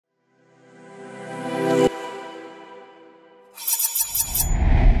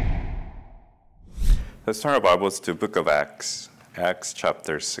Let's turn our Bibles to the book of Acts, Acts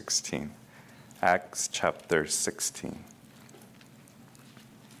chapter 16. Acts chapter 16.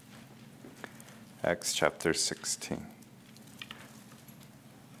 Acts chapter 16.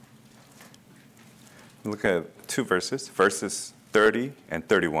 Look at two verses, verses 30 and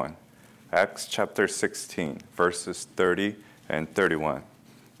 31. Acts chapter 16, verses 30 and 31.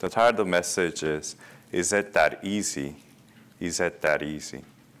 The title of the message is it that easy? Is it that easy?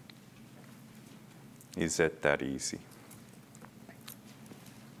 Is it that easy?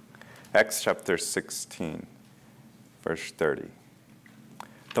 Acts chapter 16, verse 30.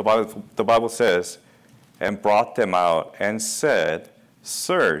 The Bible says, and brought them out and said,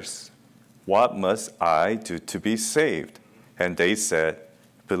 Sirs, what must I do to be saved? And they said,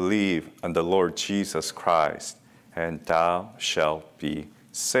 Believe on the Lord Jesus Christ, and thou shalt be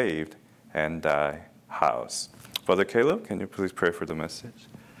saved, and thy house. Brother Caleb, can you please pray for the message?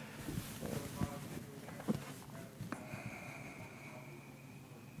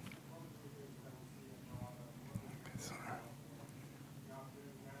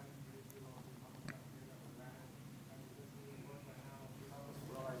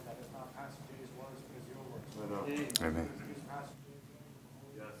 Amen.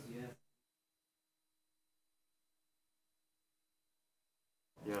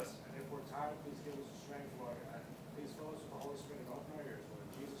 Yes. And if we're tired, please give us the strength, Lord. Please fill us with the Holy Spirit and open our ears, Lord.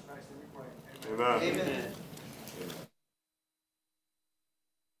 In Jesus Christ, we pray. Amen. Amen.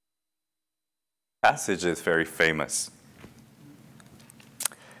 Passage is very famous.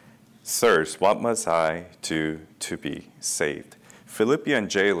 Sirs, what must I do to be saved? Philippian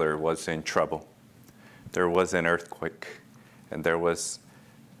jailer was in trouble. There was an earthquake, and there was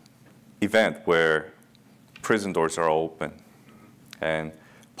an event where prison doors are open, and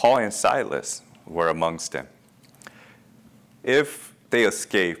Paul and Silas were amongst them. If they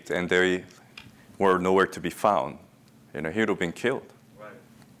escaped and they were nowhere to be found, he would have been killed. Right.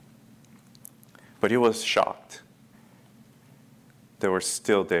 But he was shocked. They were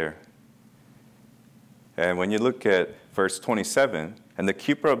still there. And when you look at verse 27, and the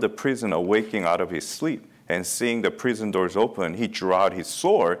keeper of the prison awaking out of his sleep and seeing the prison doors open, he drew out his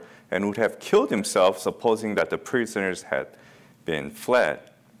sword and would have killed himself, supposing that the prisoners had been fled.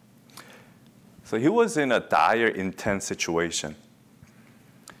 So he was in a dire, intense situation.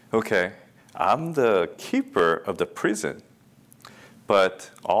 Okay, I'm the keeper of the prison,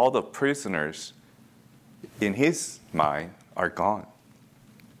 but all the prisoners in his mind are gone.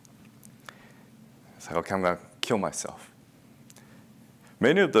 It's like, okay, I'm going to kill myself.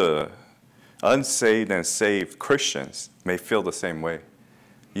 Many of the unsaved and saved Christians may feel the same way.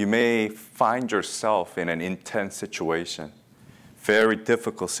 You may find yourself in an intense situation, very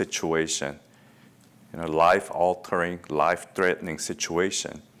difficult situation, life-altering, life-threatening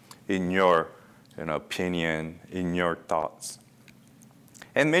situation in your opinion, in your thoughts.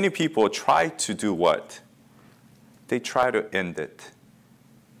 And many people try to do what? They try to end it.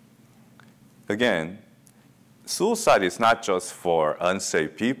 Again, suicide is not just for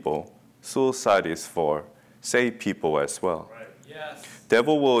unsaved people. Suicide is for saved people as well. Right. Yes.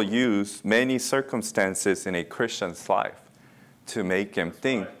 Devil will use many circumstances in a Christian's life to make him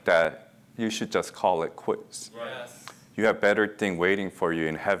think that you should just call it quits. Yes. You have better thing waiting for you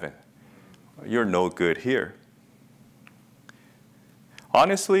in heaven. You're no good here.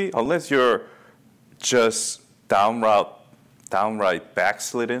 Honestly, unless you're just downright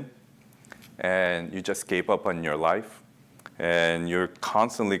backslidden, and you just gave up on your life, and you're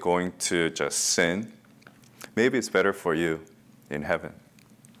constantly going to just sin, maybe it's better for you in heaven.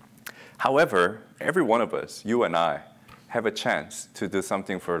 However, every one of us, you and I, have a chance to do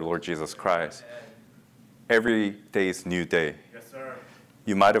something for the Lord Jesus Christ. Every day is a new day. Yes, sir.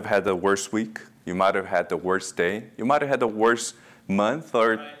 You might have had the worst week. You might have had the worst day. You might have had the worst month,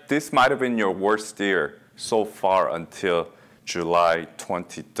 or this might have been your worst year so far until July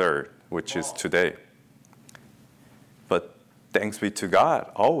 23rd. Which is today. But thanks be to God,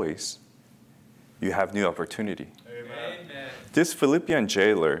 always, you have new opportunity. Amen. This Philippian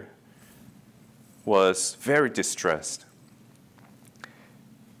jailer was very distressed.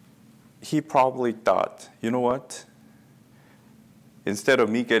 He probably thought, you know what? Instead of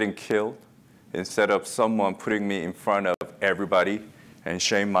me getting killed, instead of someone putting me in front of everybody and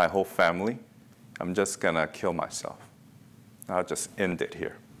shame my whole family, I'm just going to kill myself. I'll just end it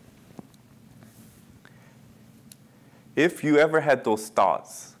here. If you ever had those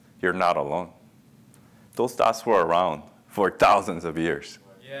thoughts, you're not alone. Those thoughts were around for thousands of years.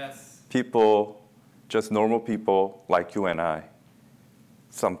 Yes. People, just normal people like you and I,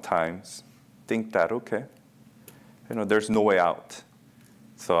 sometimes think that, okay, there's no way out.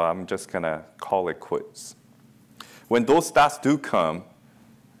 So I'm just going to call it quits. When those thoughts do come,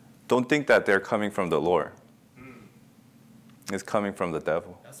 don't think that they're coming from the Lord. It's coming from the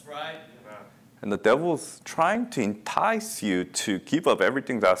devil. That's right. And the devil's trying to entice you to give up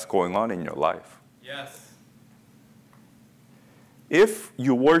everything that's going on in your life. Yes. If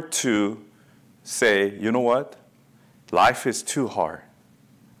you were to say, you know what? Life is too hard.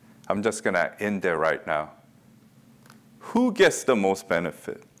 I'm just going to end there right now. Who gets the most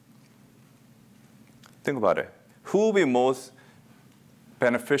benefit? Think about it. Who will be most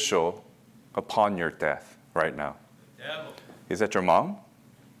beneficial upon your death right now? The devil. Is that your mom?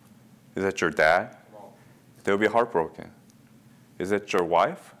 Is that your dad? They'll be heartbroken. Is it your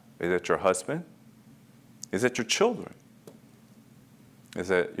wife? Is it your husband? Is it your children?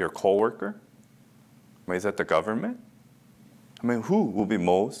 Is it your coworker? I mean, is it the government? I mean, who will be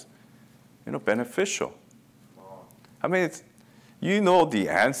most, beneficial? I mean, you know the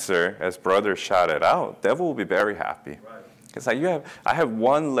answer, as brother shouted out. Devil will be very happy. Right. It's like I have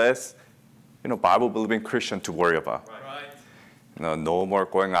one less, Bible-believing Christian to worry about. Right. No more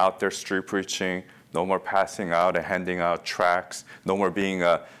going out there street preaching. No more passing out and handing out tracts. No more being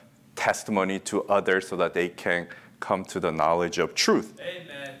a testimony to others so that they can come to the knowledge of truth.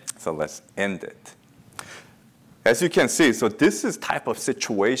 Amen. So let's end it. As you can see, so this is type of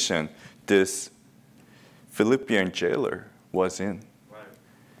situation this Philippian jailer was in. Right.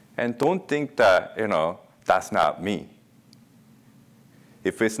 And don't think that, that's not me.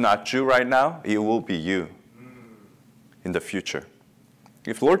 If it's not you right now, it will be you in the future.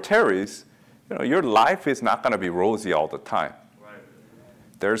 If Lord tarries, your life is not going to be rosy all the time. Right.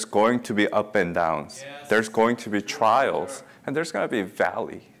 There's going to be up and downs. Yes. There's going to be trials, and there's going to be a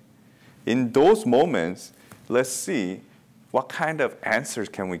valley. In those moments, let's see what kind of answers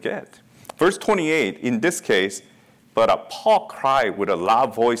can we get. Verse 28, in this case, but Paul cried with a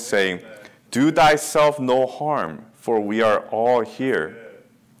loud voice saying, "Do thyself no harm, for we are all here."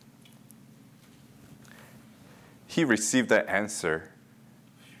 He received the answer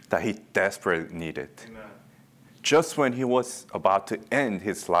that he desperately needed. Amen. Just when he was about to end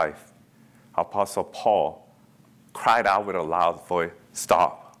his life, Apostle Paul cried out with a loud voice,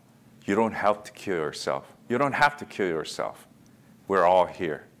 "Stop. You don't have to kill yourself. You don't have to kill yourself. We're all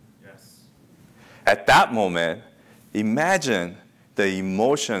here." Yes. At that moment, imagine the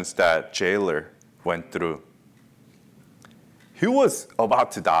emotions that jailer went through. He was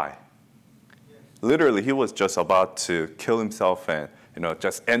about to die. Literally, he was just about to kill himself and,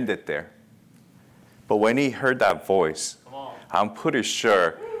 just end it there. But when he heard that voice, I'm pretty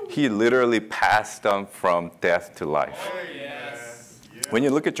sure he literally passed on from death to life. Oh, yes. When you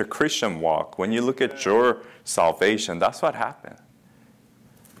look at your Christian walk, when you look at your salvation, that's what happened.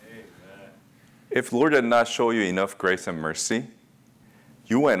 Amen. If Lord did not show you enough grace and mercy,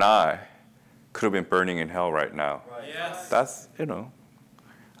 you and I could have been burning in hell right now. Right. Yes. That's,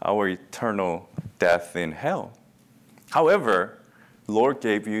 our eternal death in hell. However, Lord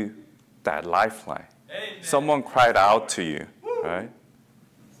gave you that lifeline. Amen. Someone cried out to you, right?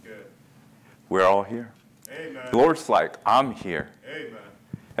 That's good. We're all here. Amen. Lord's like, I'm here. Amen.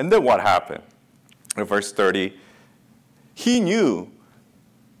 And then what happened? In verse 30, he knew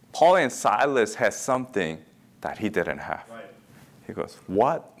Paul and Silas had something that he didn't have. Right. He goes,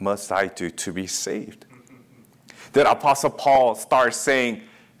 what must I do to be saved? Then Apostle Paul starts saying,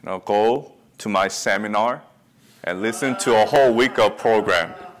 go to my seminar and listen to a whole week of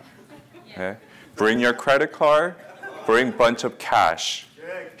program. Okay? Bring your credit card, bring a bunch of cash.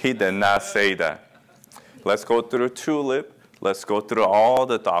 He did not say that. Let's go through TULIP. Let's go through all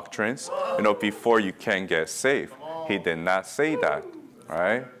the doctrines, before you can get saved. He did not say that,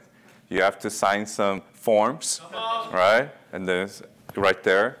 right? You have to sign some forms, right? And then right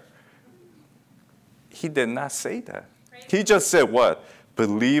there. He did not say that. He just said what?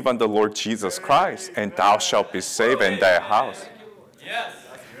 Believe on the Lord Jesus Christ, and thou shalt be saved in thy house. Yes.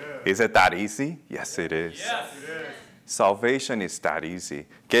 Is it that easy? Yes, it is. Yes. Salvation is that easy.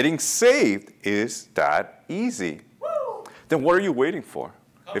 Getting saved is that easy. Then what are you waiting for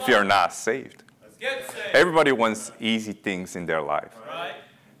if you're not saved? Let's get saved. Everybody wants easy things in their life. Right.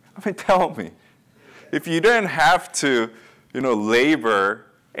 I mean, tell me, if you didn't have to, labor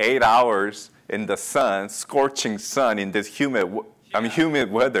 8 hours in the sun, scorching sun in this humid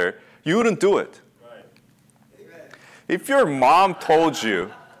weather, you wouldn't do it. Right. If your mom told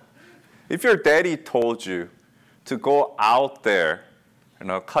you, if your daddy told you to go out there,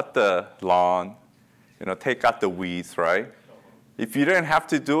 cut the lawn, take out the weeds, right? If you didn't have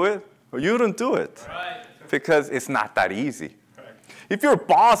to do it, you wouldn't do it. Right. Because it's not that easy. If your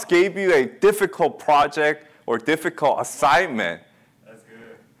boss gave you a difficult project or difficult assignment, That's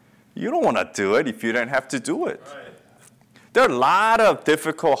good. You don't want to do it if you don't have to do it. Right. There are a lot of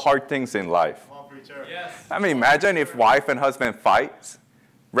difficult, hard things in life. Come on, preacher. Yes. I mean, imagine if wife and husband fight.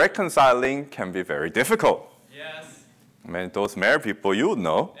 Reconciling can be very difficult. Yes. I mean, those married people, you would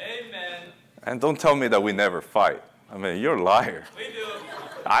know. Amen. And don't tell me that we never fight. I mean, you're a liar. We do.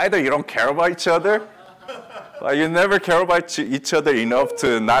 Either you don't care about each other, or you never care about each other enough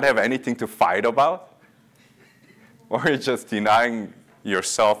to not have anything to fight about, or you're just denying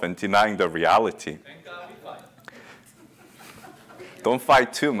yourself and denying the reality. Thank God we fight. Don't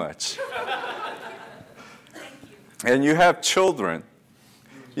fight too much. And you have children.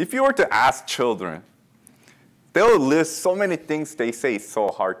 If you were to ask children, they'll list so many things they say is so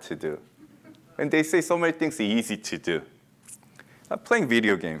hard to do. And they say so many things easy to do. Playing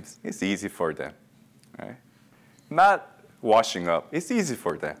video games, it's easy for them. Right? Not washing up, it's easy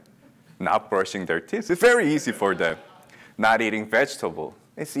for them. Not brushing their teeth, it's very easy for them. Not eating vegetables,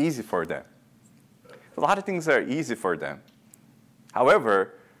 it's easy for them. A lot of things are easy for them.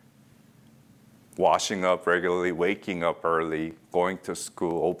 However, washing up regularly, waking up early, going to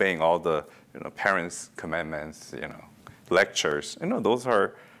school, obeying all the parents' commandments, lectures, those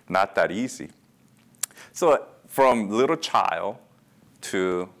are not that easy. So from little child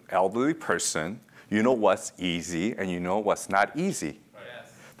to elderly person, you know what's easy and you know what's not easy.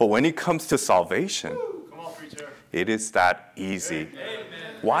 Yes. But when it comes to salvation, Come on, preacher. it is that easy. Amen.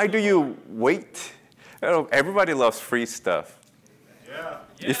 Why do you wait? Everybody loves free stuff. Yeah.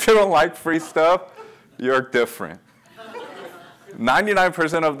 If you don't like free stuff, you're different.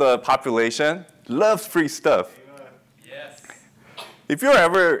 99% of the population loves free stuff. Yes. If you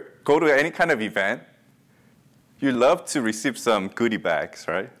ever go to any kind of event, you love to receive some goodie bags,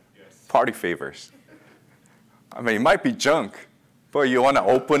 right? Yes. Party favors. I mean, it might be junk, but you want to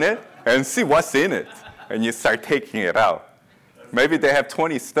open it and see what's in it, and you start taking it out. Maybe they have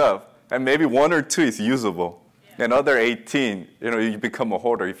 20 stuff, and maybe 1 or 2 is usable. And other 18, you become a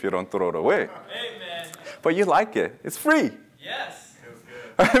hoarder if you don't throw it away. Amen. But you like it. It's free. Yes. Feels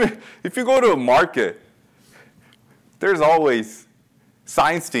good. I mean, if you go to a market, there's always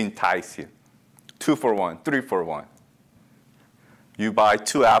signs to entice you. 2 for 1, 3 for 1. You buy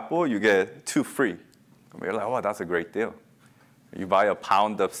 2 apples, you get 2 free. And you're like, oh, that's a great deal. You buy a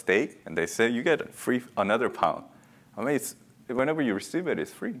pound of steak, and they say you get free another pound. I mean, whenever you receive it,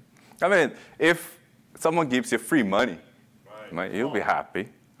 it's free. I mean, if someone gives you free money, right, you'll be happy.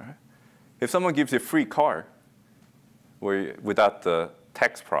 Right? If someone gives you a free car, without the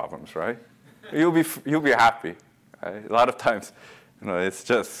tax problems, right, you'll be happy. Right? A lot of times, it's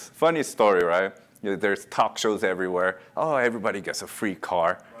just funny story, right? There's talk shows everywhere. Oh, everybody gets a free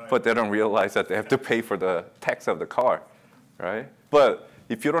car, but they don't realize that they have to pay for the tax of the car, right? But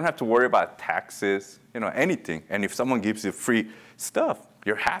if you don't have to worry about taxes, anything, and if someone gives you free stuff,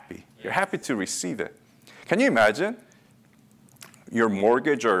 you're happy. Yes. You're happy to receive it. Can you imagine your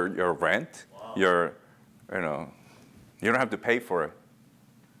mortgage or your rent? Wow. You don't have to pay for it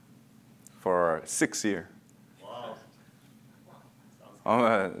for 6 years.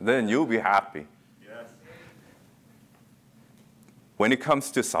 Wow. Then you'll be happy. Yes. When it comes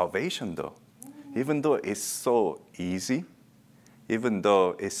to salvation, though, even though it's so easy, even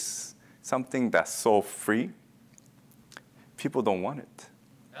though it's something that's so free, people don't want it.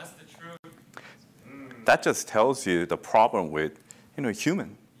 That's the truth. That just tells you the problem with,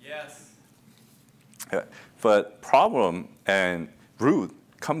 human. Yes. But problem and root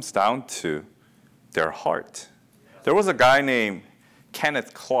comes down to their heart. There was a guy named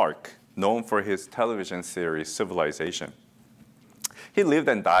Kenneth Clark, known for his television series Civilization. He lived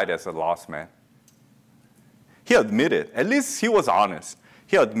and died as a lost man. He admitted, at least he was honest,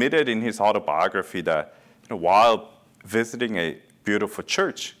 he admitted in his autobiography that while visiting a beautiful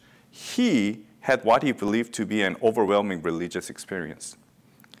church, he had what he believed to be an overwhelming religious experience.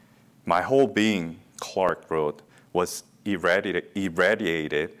 My whole being, Clark wrote, was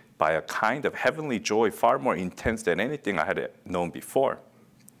irradiated by a kind of heavenly joy far more intense than anything I had known before.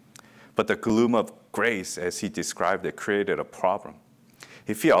 But the gloom of grace, as he described it, created a problem.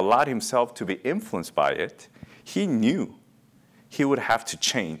 If he allowed himself to be influenced by it, he knew he would have to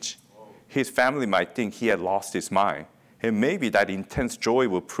change. His family might think he had lost his mind, and maybe that intense joy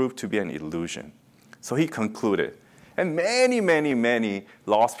would prove to be an illusion. So he concluded, and many, many, many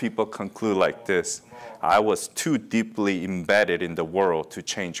lost people conclude like this: I was too deeply embedded in the world to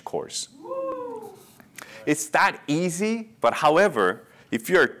change course. It's that easy, but however, if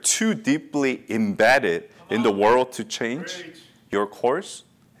you're too deeply embedded in the world to change your course,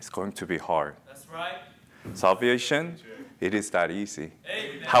 it's going to be hard. That's right. Salvation, it is that easy.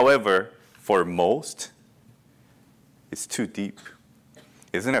 Amen. However, for most, it's too deep.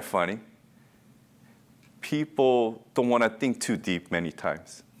 Isn't it funny? People don't want to think too deep many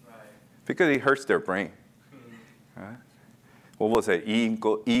times because it hurts their brain. Right? What was it? E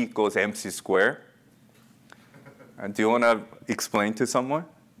equals MC squared. And do you want to explain to someone?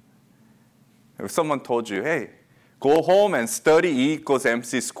 If someone told you, hey, go home and study E equals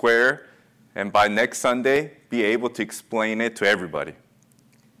MC squared, and by next Sunday, be able to explain it to everybody.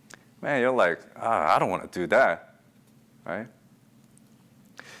 Man, you're like, I don't want to do that, right?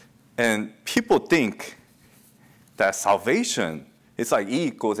 And people think that salvation is like E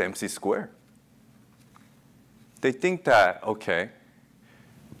equals MC squared. They think that, okay,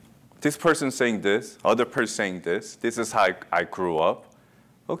 this person's saying this, other person saying this is how I grew up.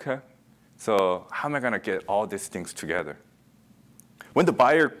 Okay, so how am I going to get all these things together? When the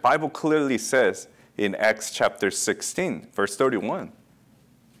Bible clearly says in Acts chapter 16, verse 31,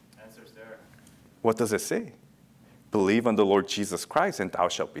 Answer's there. what does it say? Believe on the Lord Jesus Christ and thou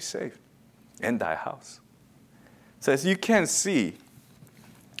shalt be saved, and thy house. So as you can see,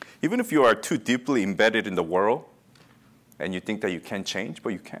 even if you are too deeply embedded in the world and you think that you can't change, but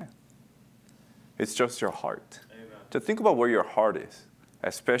you can. It's just your heart. Amen. To think about where your heart is,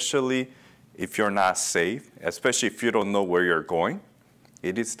 especially if you're not saved, especially if you don't know where you're going,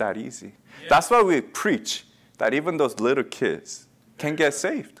 it is that easy. Yeah. That's why we preach that even those little kids can get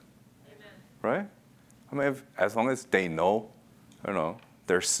saved. Amen. Right? I mean, as long as they know,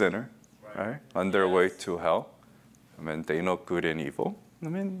 they're a sinner, right? On their way to hell. I mean, they know good and evil. I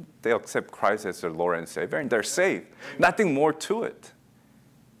mean, they accept Christ as their Lord and Savior, and they're saved. Nothing more to it.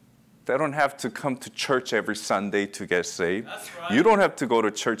 They don't have to come to church every Sunday to get saved. That's right. You don't have to go to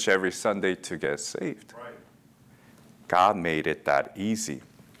church every Sunday to get saved. Right. God made it that easy.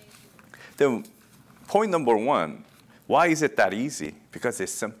 Then, point number one, why is it that easy? Because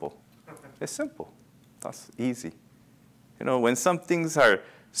it's simple. It's simple. That's easy. When some things are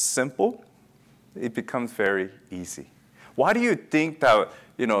simple, it becomes very easy. Why do you think that,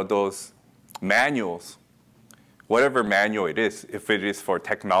 those manuals, whatever manual it is, if it is for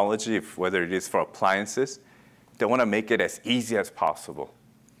technology, whether it is for appliances, they want to make it as easy as possible.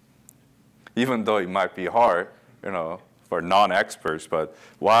 Even though it might be hard, for non-experts, but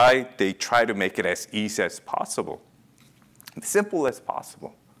why they try to make it as easy as possible, simple as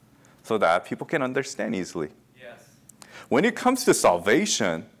possible, so that people can understand easily. Yes. When it comes to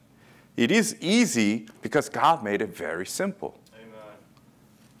salvation, it is easy because God made it very simple. Amen.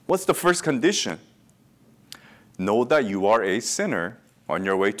 What's the first condition? Know that you are a sinner on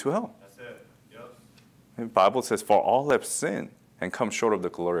your way to hell. That's it. Yep. The Bible says, for all have sinned and come short of the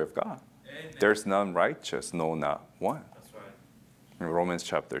glory of God. Amen. There's none righteous, no, not one. That's right. In Romans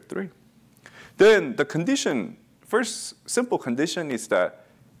chapter 3. Then the condition, first simple condition is that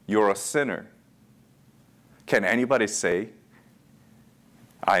you're a sinner. Can anybody say,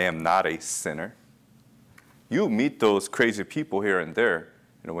 I am not a sinner? You meet those crazy people here and there,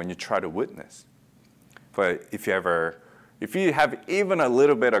 when you try to witness. But if you have even a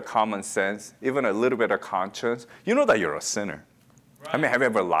little bit of common sense, even a little bit of conscience, you know that you're a sinner. Right. I mean, have you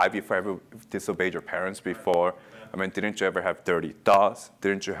ever lied before, ever disobeyed your parents before? I mean, didn't you ever have dirty thoughts?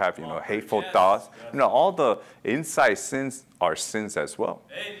 Didn't you have, hateful thoughts? Yes. All the inside sins are sins as well.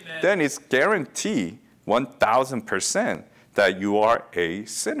 Amen. Then it's guaranteed 1,000% that you are a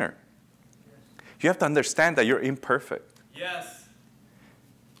sinner. You have to understand that you're imperfect. Yes.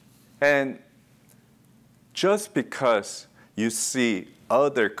 And just because you see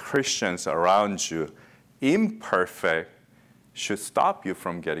other Christians around you imperfect should stop you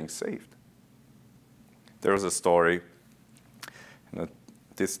from getting saved. There was a story.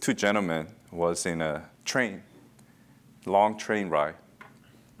 These two gentlemen was in a train, long train ride,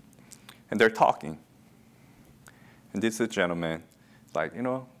 and they're talking. And this gentleman, like,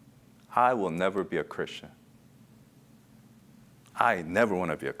 I will never be a Christian. I never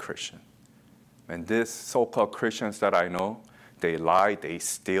want to be a Christian. And these so-called Christians that I know, they lie, they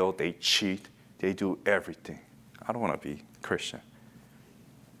steal, they cheat, they do everything. I don't want to be Christian.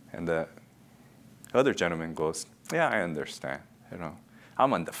 And the other gentleman goes, yeah, I understand.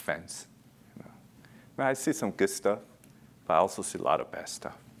 I'm on the fence. I see some good stuff, but I also see a lot of bad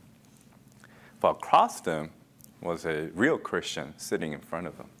stuff. But across them was a real Christian sitting in front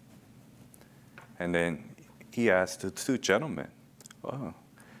of him. And then he asked the two gentlemen, oh,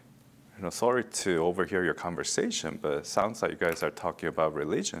 sorry to overhear your conversation, but it sounds like you guys are talking about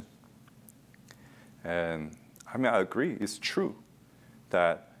religion. And I agree, it's true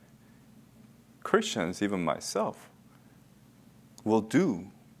that Christians, even myself, will do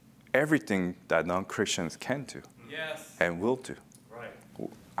everything that non-Christians can do. Yes. And will do. Right.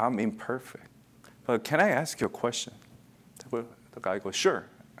 I'm imperfect. But can I ask you a question? The guy goes, sure,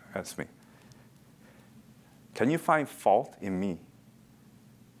 ask me. Can you find fault in me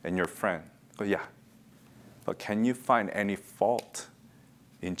and your friend? Oh, yeah. But can you find any fault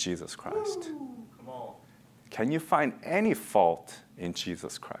in Jesus Christ? Come on. Can you find any fault in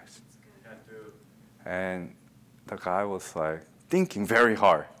Jesus Christ? Can't do. And the guy was like thinking very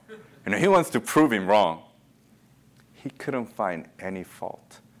hard. He wants to prove him wrong. He couldn't find any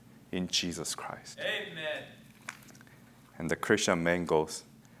fault in Jesus Christ. Amen. And the Christian man goes,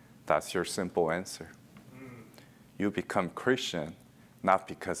 that's your simple answer. You become Christian not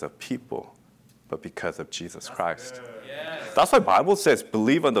because of people, but because of Jesus Christ. Yes. That's why the Bible says,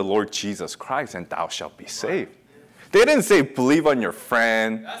 believe on the Lord Jesus Christ and thou shalt be saved. They didn't say believe on your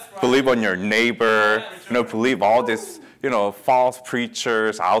friend, believe on your neighbor, believe all this, false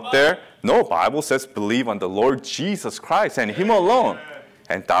preachers out there. No, Bible says believe on the Lord Jesus Christ and him alone,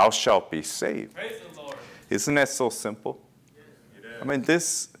 and thou shalt be saved. Praise the Lord. Isn't that so simple? I mean,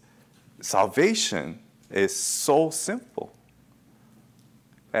 this salvation is so simple.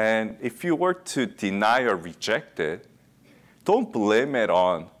 And if you were to deny or reject it, don't blame it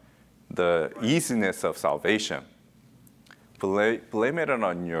on the easiness of salvation. Blame it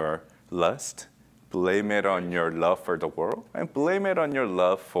on your lust, blame it on your love for the world, and blame it on your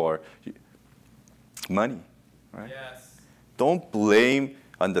love for money. Right? Yes. Don't blame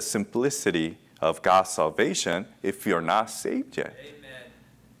on the simplicity of God's salvation if you're not saved yet. Amen.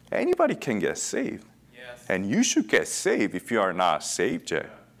 Anybody can get saved. Yes. And you should get saved if you are not saved yet.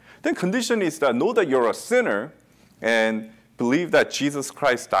 The condition is that know that you're a sinner and believe that Jesus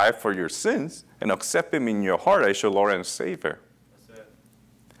Christ died for your sins and accept him in your heart as your Lord and Savior. That's it.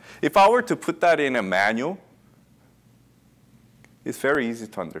 If I were to put that in a manual, it's very easy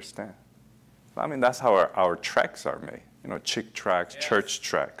to understand. I mean, that's how our tracts are made. Chick tracts, Yes. church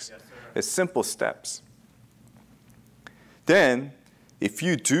tracts. Yes, sir. It's simple steps. Then, if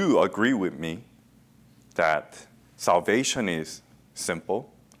you do agree with me that salvation is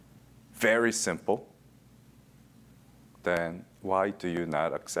simple, very simple, then why do you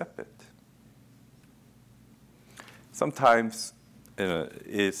not accept it? Sometimes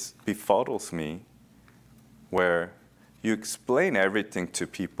it befuddles me where you explain everything to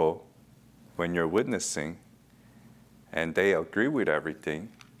people when you're witnessing, and they agree with everything,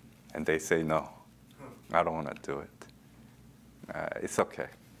 and they say, no, I don't want to do it. It's okay.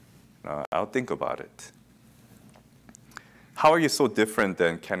 I'll think about it. How are you so different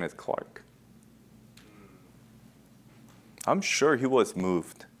than Kenneth Clark? I'm sure he was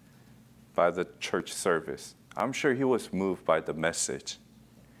moved by the church service. I'm sure he was moved by the message.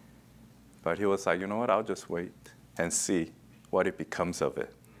 But he was like, you know what, I'll just wait and see what it becomes of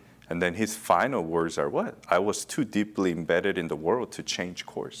it. And then his final words are what? I was too deeply embedded in the world to change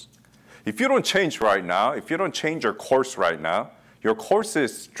course. If you don't change right now, if you don't change your course right now, your course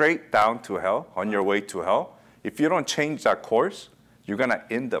is straight down to hell, on your way to hell. If you don't change that course, you're going to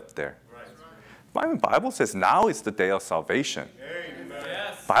end up there. Right. The Bible says now is the day of salvation. Amen.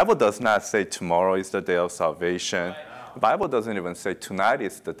 Yes. The Bible does not say tomorrow is the day of salvation. Right. The Bible doesn't even say tonight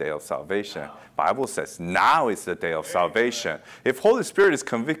is the day of salvation. The Bible says now is the day of salvation. If Holy Spirit is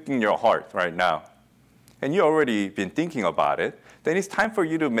convicting your heart right now, and you already been thinking about it, then it's time for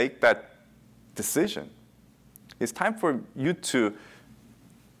you to make that decision. It's time for you to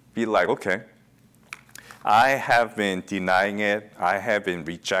be like, okay, I have been denying it, I have been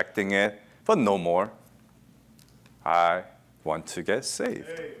rejecting it, but no more. I want to get saved.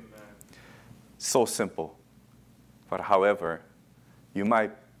 Amen. So simple. But however, you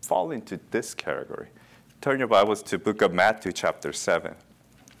might fall into this category. Turn your Bibles to the book of Matthew chapter 7.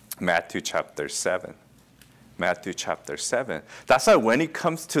 Matthew chapter 7. Matthew chapter 7. That's why when it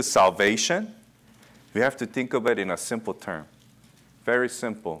comes to salvation, we have to think of it in a simple term. Very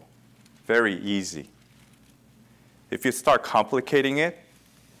simple, very easy. If you start complicating it,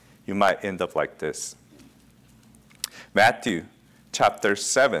 you might end up like this. Matthew chapter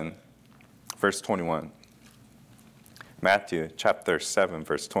 7, verse 21. Matthew chapter 7,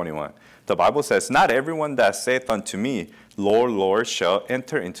 verse 21. The Bible says, not everyone that saith unto me, Lord, Lord, shall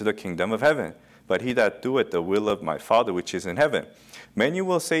enter into the kingdom of heaven, but he that doeth the will of my Father which is in heaven. Many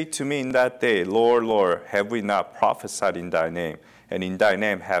will say to me in that day, Lord, Lord, have we not prophesied in thy name? And in thy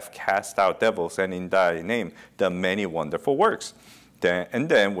name have cast out devils, and in thy name done many wonderful works.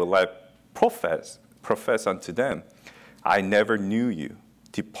 Then will I profess unto them, I never knew you.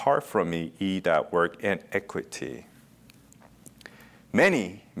 Depart from me, ye that work iniquity.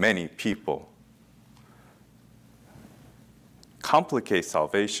 Many, many people complicate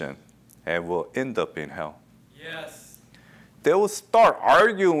salvation and will end up in hell. Yes. They will start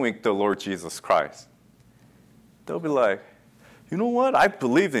arguing with the Lord Jesus Christ. They'll be like, You know what? I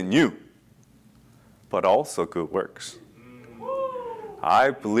believe in you, but also good works.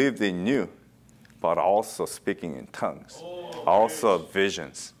 I believed in you, but also speaking in tongues, also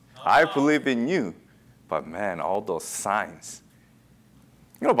visions. I believe in you, but man, all those signs.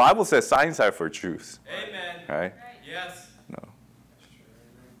 You know, the Bible says signs are for Jews, Amen. right? Yes. No.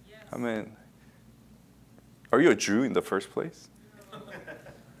 I mean, are you a Jew in the first place?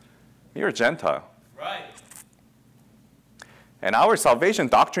 You're a Gentile. Right. And our salvation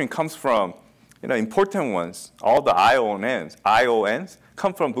doctrine comes from, important ones. All the IONs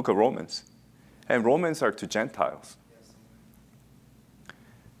come from book of Romans. And Romans are to Gentiles.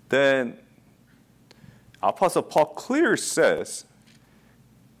 Then Apostle Paul clearly says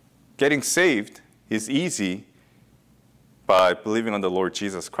getting saved is easy by believing on the Lord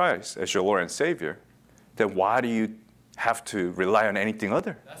Jesus Christ as your Lord and Savior. Then why do you have to rely on anything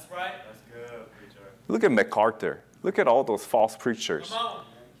other? That's right. That's good, preacher. Look at MacArthur. Look at all those false preachers. Come on.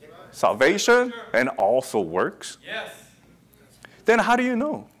 Salvation and also works. Yes. Then how do you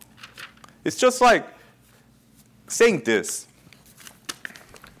know? It's just like saying this.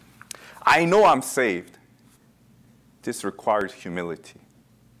 I know I'm saved. This requires humility.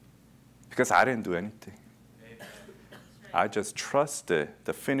 Because I didn't do anything. Amen. I just trusted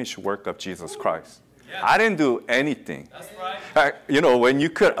the finished work of Jesus Christ. Yes. I didn't do anything. That's right. When you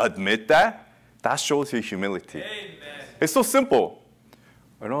could admit that, that shows your humility. Amen. It's so simple.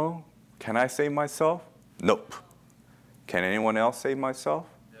 Can I save myself? Nope. Can anyone else save myself?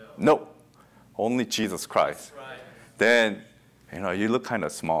 No. Nope. Only Jesus Christ. That's right. Then, you look kind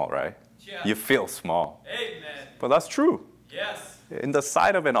of small, right? Yeah. You feel small. Amen. But that's true. Yes. In the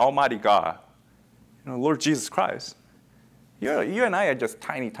sight of an almighty God, Lord Jesus Christ, you and I are just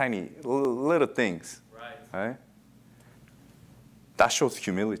tiny, tiny little things. Right? That shows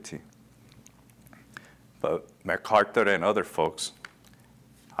humility. But MacArthur and other folks,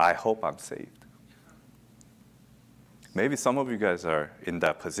 I hope I'm saved. Maybe some of you guys are in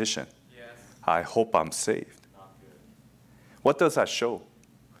that position. Yes. I hope I'm saved. Not good. What does that show?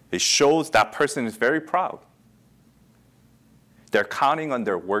 It shows that person is very proud. They're counting on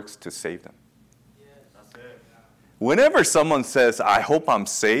their works to save them. That's it. Whenever someone says, I hope I'm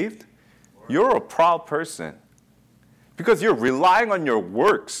saved, you're a proud person. Because you're relying on your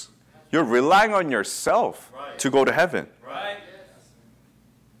works. You're relying on yourself to go to heaven. Right.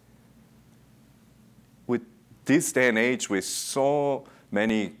 With this day and age, with so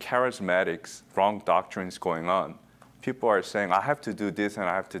many charismatics, wrong doctrines going on, people are saying, I have to do this and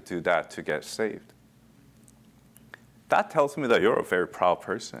I have to do that to get saved. That tells me that you're a very proud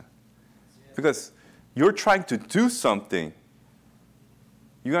person. Because you're trying to do something.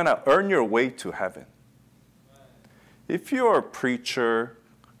 You're going to earn your way to heaven. If you're a preacher,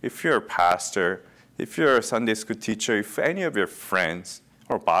 if you're a pastor, if you're a Sunday school teacher, if any of your friends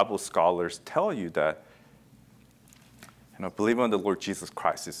or Bible scholars tell you that, believing on the Lord Jesus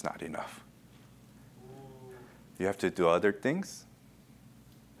Christ is not enough. You have to do other things.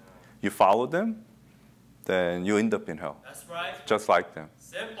 You follow them, then you end up in hell. That's right. Just like them.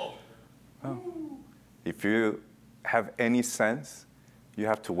 Simple. If you have any sense, you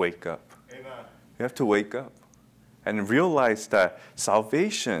have to wake up. Amen. You have to wake up and realize that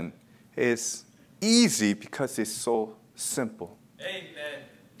salvation is easy because it's so simple. Amen.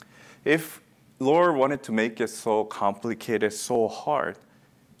 If Lord wanted to make it so complicated, so hard,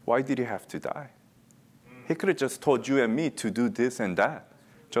 why did he have to die? He could have just told you and me to do this and that,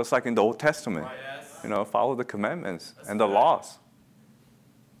 just like in the Old Testament. Yes. Follow the commandments and the laws.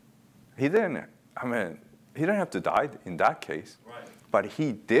 He didn't have to die in that case. Right. But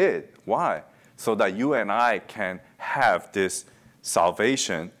he did. Why? So that you and I can have this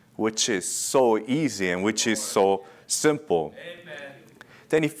salvation, which is so easy and which is so simple. Amen.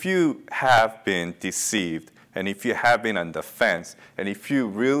 Then if you have been deceived, and if you have been on the fence, and if you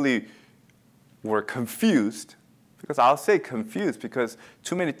really were confused, because I'll say confused because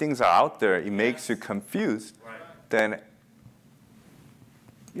too many things are out there, it makes you confused, Right. then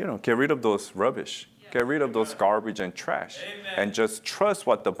get rid of those rubbish. Get rid of those garbage and trash. Amen. And just trust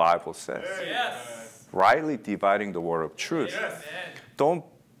what the Bible says. Yes. Rightly dividing the word of truth. Amen. Don't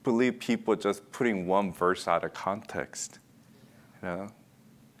believe people just putting one verse out of context.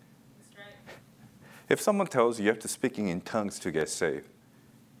 If someone tells you have to speaking in tongues to get saved,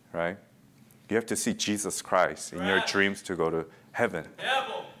 right? You have to see Jesus Christ in your Right. dreams to go to heaven.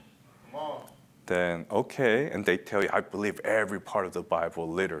 Devil. Come on. Then, okay, and they tell you, I believe every part of the Bible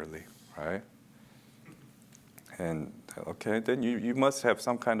literally, right? And, okay, then you must have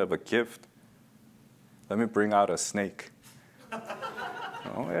some kind of a gift. Let me bring out a snake.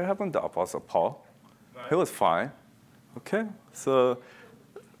 It happened to Apostle Paul. He was fine. Okay, so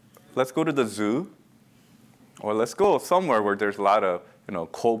let's go to the zoo, or let's go somewhere where there's a lot of,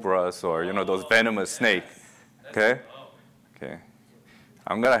 cobras or, those venomous snakes. Okay? Okay.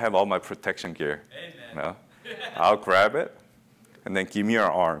 I'm going to have all my protection gear. Amen. I'll grab it, and then give me your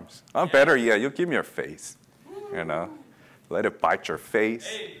arms. Better yet, you give me your face. Let it bite your face,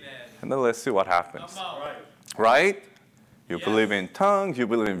 Amen. and then let's see what happens. Come on. Right? You Yes. believe in tongues, you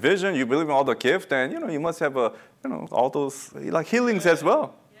believe in vision, you believe in all the gifts, and you must have all those like healings as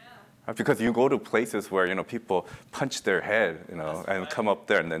well. Because you go to places where people punch their head, and come up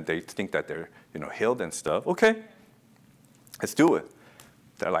there, and then they think that they're healed and stuff. Okay, let's do it.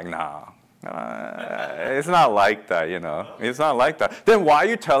 They're like, nah, it's not like that, It's not like that. Then why are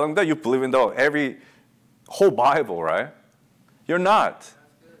you telling them that you believe in every whole Bible, right? You're not.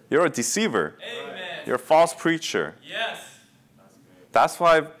 You're a deceiver. Amen. You're a false preacher. Yes. That's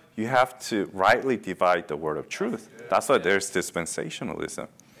why you have to rightly divide the word of truth. That's why there's dispensationalism.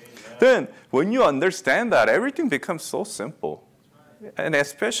 Then, when you understand that, everything becomes so simple. And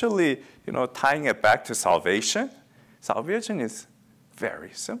especially, tying it back to salvation. Salvation is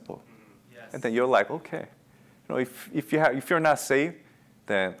very simple. Yes. And then you're like, okay. If you're not saved,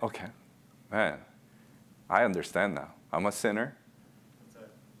 then, okay, man, I understand now. I'm a sinner.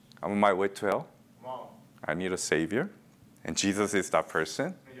 I'm on my way to hell. Come on. I need a Savior. And Jesus is that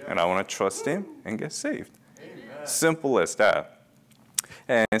person. And I want to trust Him and get saved. Amen. Simple as that.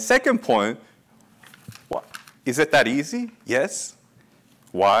 And second point, is it that easy? Yes.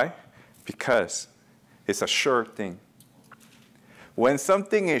 Why? Because it's a sure thing. When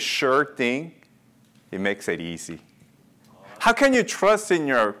something is sure thing, it makes it easy. How can you trust in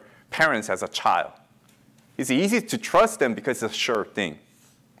your parents as a child? It's easy to trust them because it's a sure thing.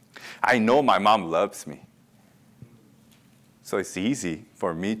 I know my mom loves me. So it's easy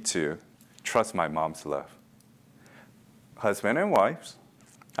for me to trust my mom's love. Husband and wives,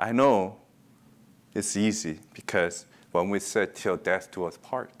 I know it's easy because when we said till death do us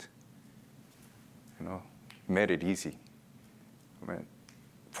part, it made it easy.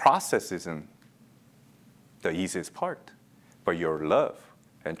 Process isn't the easiest part, but your love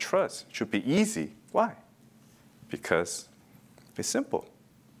and trust should be easy. Why? Because it's simple.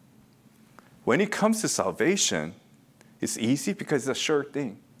 When it comes to salvation, it's easy because it's a sure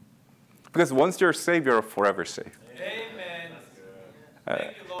thing. Because once you're saved, you're forever saved. Amen.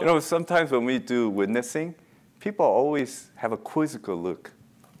 Thank you, Lord. Sometimes when we do witnessing, people always have a quizzical look.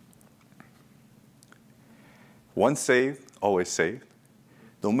 Once saved, always saved.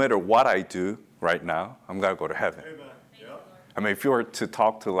 No matter what I do right now, I'm going to go to heaven. Amen. Yep. If you were to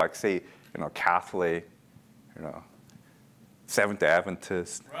talk to, like, say, Catholic, Seventh-day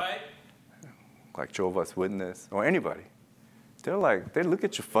Adventist, Right? like Jehovah's Witness, or anybody, they look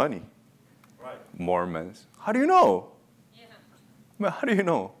at you funny. Right. Mormons. How do you know? Yeah. How do you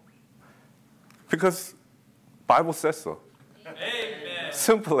know? Because Bible says so. Amen.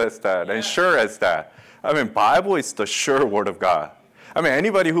 Simple as that, and sure as that. Bible is the sure word of God.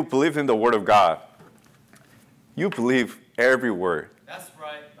 Anybody who believes in the word of God, you believe every word. That's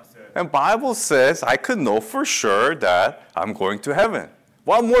right. That's it. And Bible says I could know for sure that I'm going to heaven.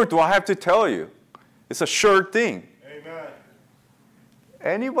 What more do I have to tell you? It's a sure thing. Amen.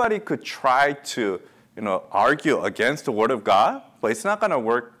 Anybody could try to, argue against the word of God, but it's not going to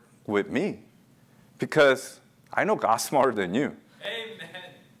work with me because I know God's smarter than you. Amen.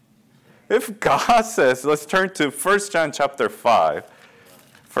 If God says, let's turn to 1 John chapter 5.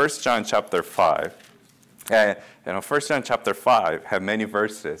 1 John chapter 5. And 1 John chapter 5 have many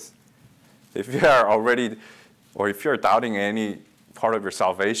verses. If you are already, or if you're doubting any part of your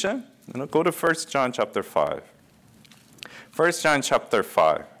salvation, go to 1 John chapter 5. 1 John chapter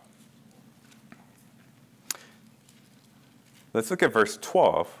 5. Let's look at verse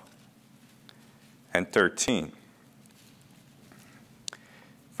 12 and 13.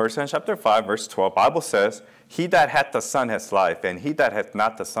 1 John chapter 5, verse 12, Bible says, he that hath the Son has life, and he that hath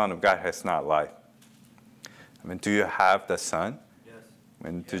not the Son of God has not life. Do you have the Son?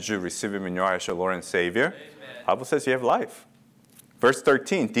 Yes. Did you receive him in your heart as your Lord and Savior? Amen. Bible says you have life. Verse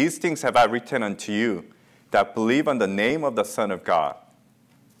 13, these things have I written unto you that believe on the name of the Son of God.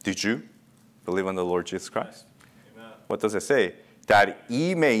 Did you believe on the Lord Jesus Christ? Amen. What does it say? That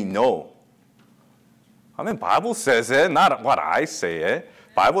ye may know. Bible says it, not what I say it.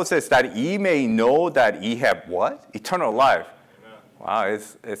 Bible says that ye may know that ye have what? Eternal life. Amen.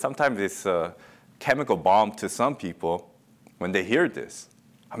 Wow, sometimes it's a chemical bomb to some people when they hear this.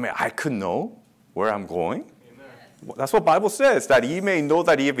 I could know where I'm going. Amen. That's what Bible says, that ye may know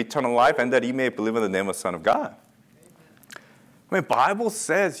that ye have eternal life and that ye may believe in the name of the Son of God. Bible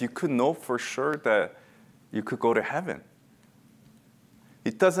says you could know for sure that you could go to heaven.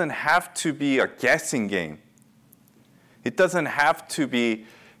 It doesn't have to be a guessing game. It doesn't have to be,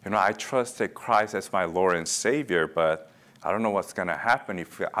 I trusted Christ as my Lord and Savior, but I don't know what's going to happen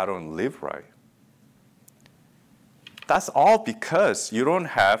if I don't live right. That's all because you don't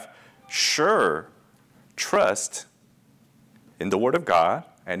have sure trust in the Word of God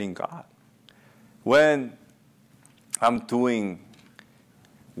and in God. When I'm doing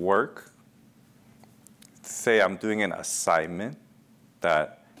work, say I'm doing an assignment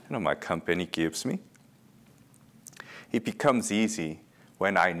that my company gives me, it becomes easy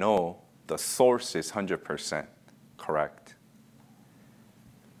when I know the source is 100% correct.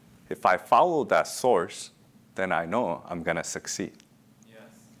 If I follow that source, then I know I'm going to succeed. Yes.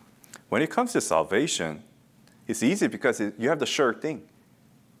 When it comes to salvation, it's easy because you have the sure thing.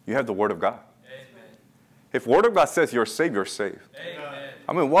 You have the Word of God. Amen. If Word of God says you're saved, you're saved. Amen.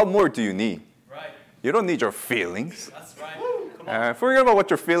 I mean, what more do you need? Right. You don't need your feelings. That's right. Come on. Forget about what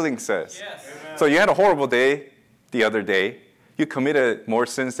your feelings says. Yes. So you had a horrible day the other day. You committed more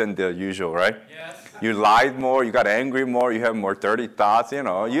sins than the usual, right? Yes. You lied more, you got angry more, you have more dirty thoughts, you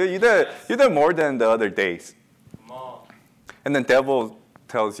did more than the other days. Come on. And then devil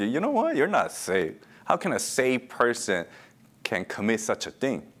tells you, you know what, you're not saved. How can a saved person can commit such a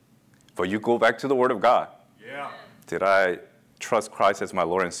thing? But you go back to the Word of God. Yeah. Did I trust Christ as my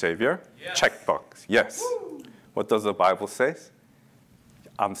Lord and Savior? Yes. Checkbox, yes. Woo. What does the Bible say?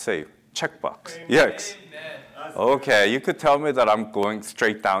 I'm saved. Checkbox, yes. Amen. Okay, you could tell me that I'm going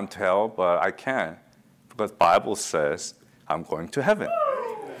straight down to hell, but I can't. Because Bible says I'm going to heaven.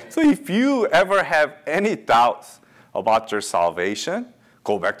 So if you ever have any doubts about your salvation,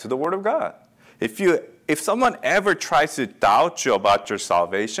 go back to the Word of God. If someone ever tries to doubt you about your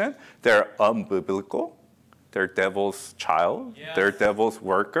salvation, they're unbiblical, they're devil's child, Yes. they're devil's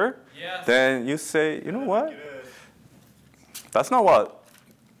worker, Yes. then you say, you know what? That's not what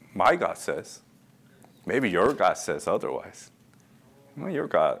my God says. Maybe your God says otherwise. Well, your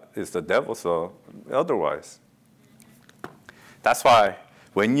God is the devil, so otherwise. That's why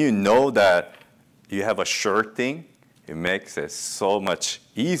when you know that you have a sure thing, it makes it so much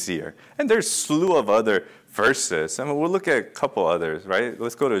easier. And there's a slew of other verses. I mean, we'll look at a couple others, right?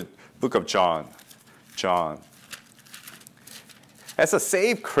 Let's go to book of John. John. As a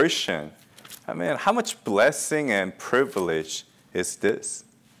saved Christian, I mean, how much blessing and privilege is this?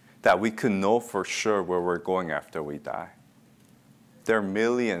 That we can know for sure where we're going after we die. There are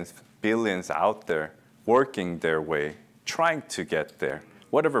millions, billions out there working their way, trying to get there,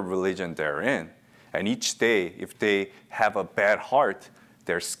 whatever religion they're in. And each day, if they have a bad heart,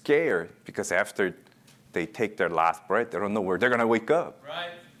 they're scared because after they take their last breath, they don't know where they're going to wake up.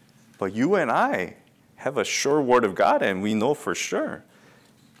 Right. But you and I have a sure word of God, and we know for sure.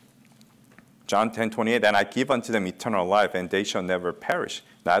 John 10:28, and I give unto them eternal life, and they shall never perish,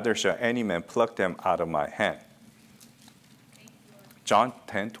 neither shall any man pluck them out of my hand. John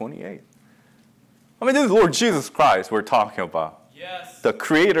 10:28. I mean, this is Lord Jesus Christ we're talking about, Yes. the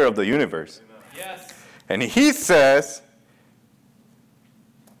creator of the universe. Yes. And he says,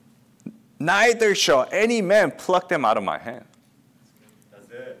 neither shall any man pluck them out of my hand. That's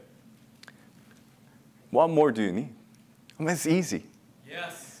it. What more do you need? I mean, it's easy.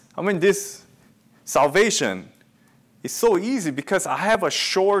 Yes. I mean, this salvation is so easy because I have a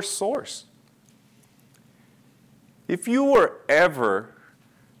sure source. If you were ever,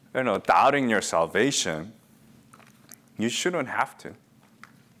 doubting your salvation, you shouldn't have to.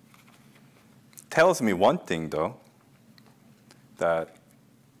 Tells me one thing, though, that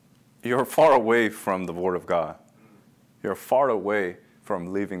you're far away from the Word of God. You're far away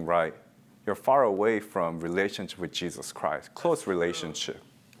from living right. You're far away from relationship with Jesus Christ, close relationship.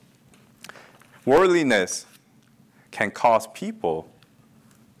 Worldliness can cause people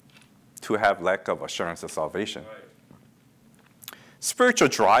to have lack of assurance of salvation. Right. Spiritual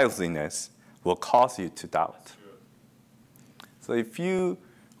drowsiness will cause you to doubt. So if you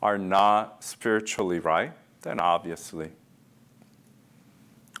are not spiritually right, then obviously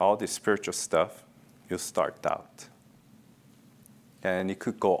all this spiritual stuff, you'll start doubt. And it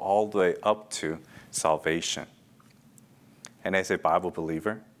could go all the way up to salvation. And as a Bible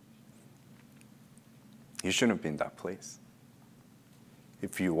believer, you shouldn't be in that place.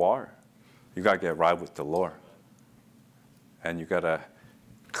 If you are, you got to get right with the Lord. And you got to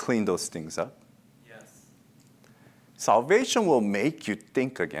clean those things up. Yes. Salvation will make you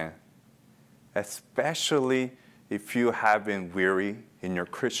think again, especially if you have been weary in your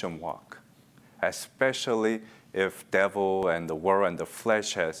Christian walk, especially if devil and the world and the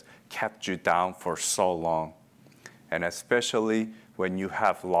flesh has kept you down for so long, and especially when you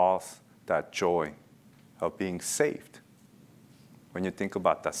have lost that joy of being saved. When you think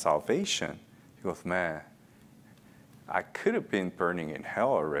about that salvation, he goes, man, I could have been burning in hell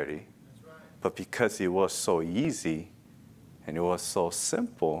already, but because it was so easy and it was so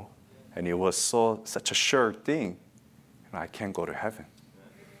simple and it was such a sure thing, I can go to heaven.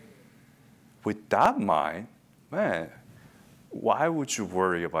 With that mind, man, why would you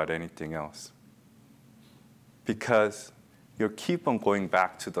worry about anything else? Because you keep on going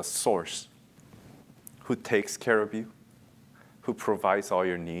back to the source who takes care of you, who provides all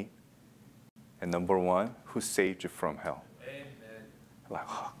your need, and number one, who saved you from hell. Amen. Like,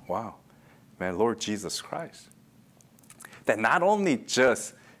 oh, wow, man, Lord Jesus Christ. That not only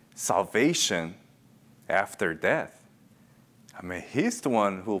just salvation after death, I mean, he's the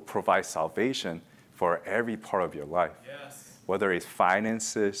one who provides salvation for every part of your life. Yes. Whether it's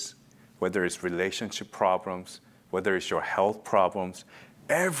finances, whether it's relationship problems, whether it's your health problems,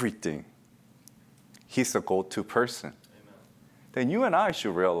 everything. He's the go-to person. Amen. Then you and I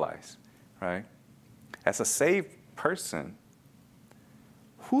should realize, right? As a saved person,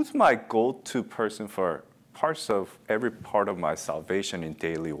 who's my go-to person for parts of every part of my salvation in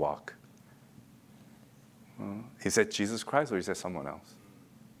daily walk? Is it Jesus Christ or is it someone else?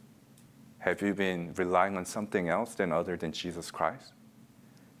 Have you been relying on something else other than Jesus Christ?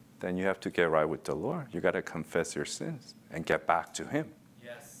 Then you have to get right with the Lord. You got to confess your sins and get back to Him.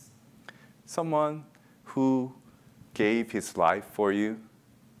 Yes. Someone who gave his life for you,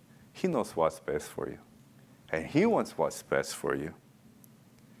 He knows what's best for you. And He wants what's best for you.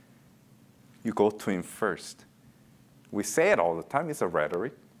 You go to Him first. We say it all the time. It's a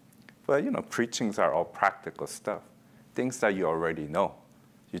rhetoric. But, preachings are all practical stuff. Things that you already know.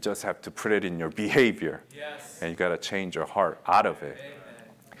 You just have to put it in your behavior. Yes. And you got to change your heart out of it. Amen.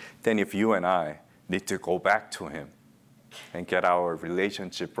 Then if you and I need to go back to Him and get our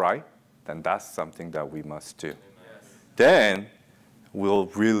relationship right, then that's something that we must do. Yes. Then we'll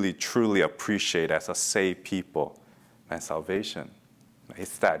really, truly appreciate as a saved people, man, salvation.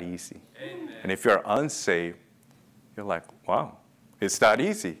 It's that easy. Amen. And if you're unsaved, you're like, wow, it's that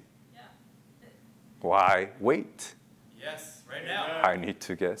easy. Yeah. Why wait? Yes. Right now. I need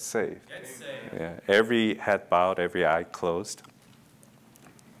to get saved. Get saved. Yeah. Every head bowed, every eye closed.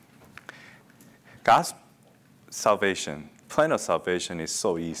 God's salvation, plan of salvation is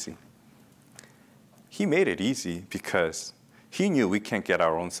so easy. He made it easy because He knew we can't get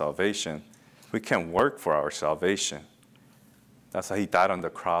our own salvation. We can't work for our salvation. That's why He died on the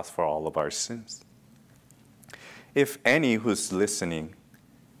cross for all of our sins. If any who's listening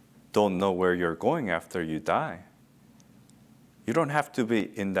don't know where you're going after you die, you don't have to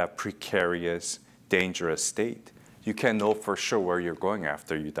be in that precarious, dangerous state. You can know for sure where you're going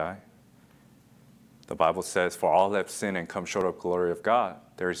after you die. The Bible says, for all have sinned and come short of the glory of God.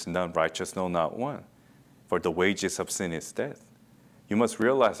 There is none righteous, no, not one. For the wages of sin is death. You must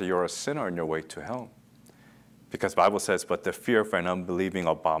realize that you're a sinner on your way to hell. Because the Bible says, but the fear of an unbelieving,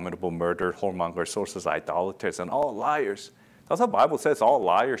 abominable, murderer, whoremonger, sorcerers, idolaters, and all liars. That's what the Bible says. All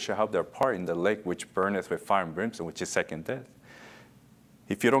liars shall have their part in the lake which burneth with fire and brimstone, which is second death.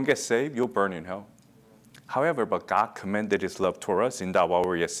 If you don't get saved, you'll burn in hell. However, but God commended His love toward us in that while we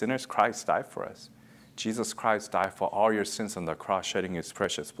were yet sinners, Christ died for us. Jesus Christ died for all your sins on the cross, shedding His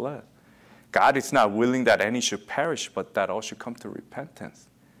precious blood. God is not willing that any should perish, but that all should come to repentance.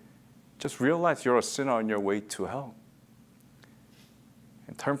 Just realize you're a sinner on your way to hell.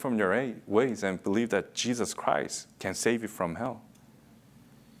 And turn from your ways and believe that Jesus Christ can save you from hell.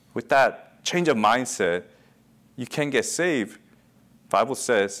 With that change of mindset, you can get saved. The Bible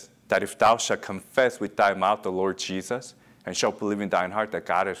says that if thou shalt confess with thy mouth the Lord Jesus, and shalt believe in thine heart that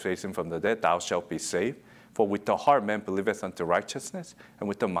God has raised Him from the dead, thou shalt be saved. For with the heart man believeth unto righteousness, and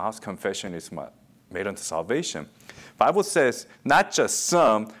with the mouth confession is made unto salvation. The Bible says not just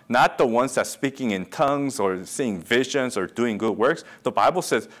some, not the ones that speaking in tongues or seeing visions or doing good works. The Bible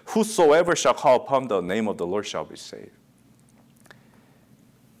says, whosoever shall call upon the name of the Lord shall be saved.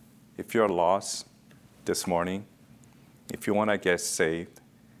 If you're lost this morning, if you want to get saved,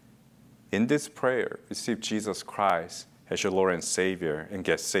 in this prayer, receive Jesus Christ as your Lord and Savior and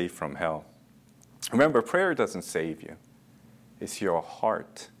get saved from hell. Remember, prayer doesn't save you. It's your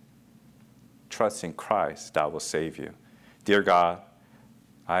heart. Trust in Christ that will save you. Dear God,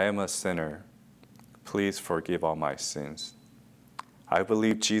 I am a sinner. Please forgive all my sins. I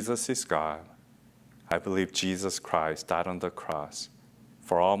believe Jesus is God. I believe Jesus Christ died on the cross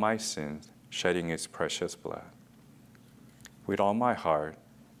for all my sins, shedding His precious blood. With all my heart,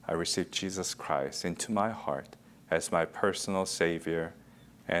 I receive Jesus Christ into my heart as my personal Savior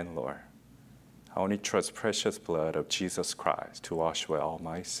and Lord. I only trust precious blood of Jesus Christ to wash away all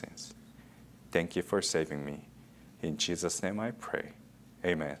my sins. Thank you for saving me. In Jesus' name I pray.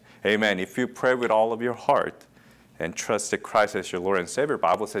 Amen. Amen. If you pray with all of your heart and trust that Christ as your Lord and Savior,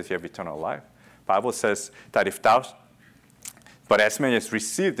 Bible says you have eternal life. Bible says that but as many as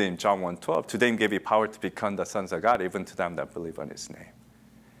received him, John 1:12, to them gave he power to become the sons of God, even to them that believe on his name.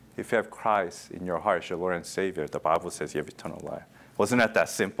 If you have Christ in your heart as your Lord and Savior, the Bible says you have eternal life. Wasn't that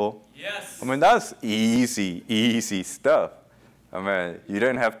simple? Yes. I mean, that's easy stuff. I mean, you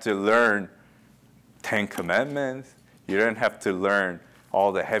didn't have to learn 10 commandments. You didn't have to learn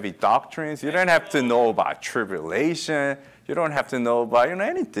all the heavy doctrines. You didn't have to know about tribulation. You don't have to know about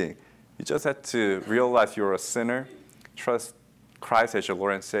anything. You just have to realize you're a sinner, trust Christ as your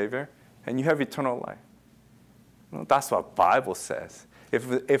Lord and Savior, and you have eternal life. That's what the Bible says.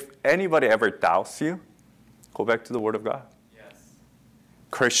 If anybody ever doubts you, go back to the Word of God. Yes.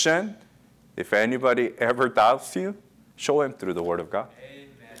 Christian, if anybody ever doubts you, show him through the Word of God. Amen.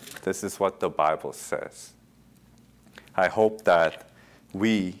 This is what the Bible says. I hope that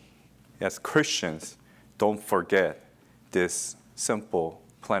we, as Christians, don't forget this simple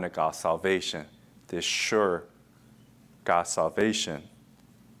plan of God's salvation, this sure God's salvation.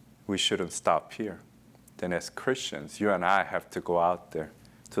 We shouldn't stop here. Then as Christians, you and I have to go out there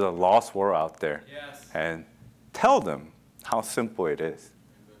to the lost world out there Yes. and tell them how simple it is.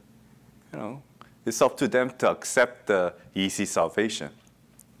 It's up to them to accept the easy salvation.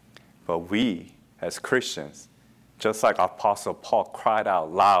 But we, as Christians, just like Apostle Paul cried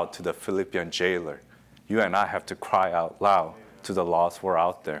out loud to the Philippian jailer, you and I have to cry out loud to the lost world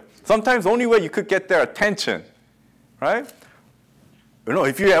out there. Sometimes the only way you could get their attention, right?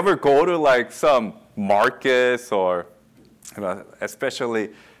 If you ever go to like some markets or, especially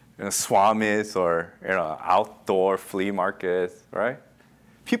swamis or outdoor flea markets, right?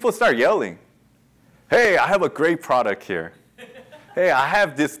 People start yelling, "Hey, I have a great product here. Hey, I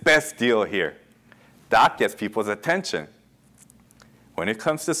have this best deal here." That gets people's attention. When it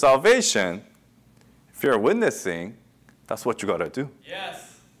comes to salvation, if you're witnessing, that's what you got to do.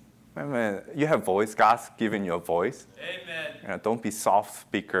 Yes. I mean, you have voice. God's giving you a voice. Amen. Don't be soft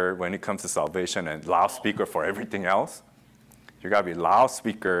speaker when it comes to salvation and loudspeaker for everything else. You got to be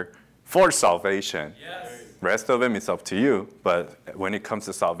loudspeaker for salvation. Yes. Rest of them is up to you. But when it comes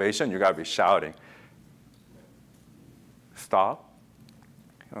to salvation, you got to be shouting. Stop.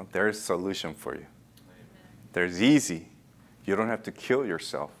 There's a solution for you. There's easy. You don't have to kill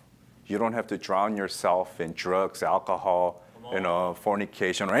yourself. You don't have to drown yourself in drugs, alcohol,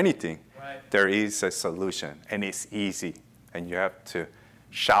 fornication, or anything. Right. There is a solution, and it's easy. And you have to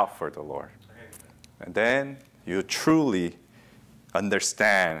shout for the Lord. And then you truly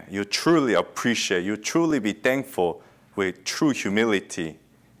understand, you truly appreciate, you truly be thankful with true humility.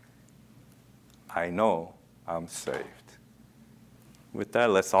 I know I'm saved. With that,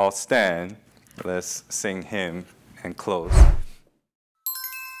 let's all stand. Let's sing hymn and close.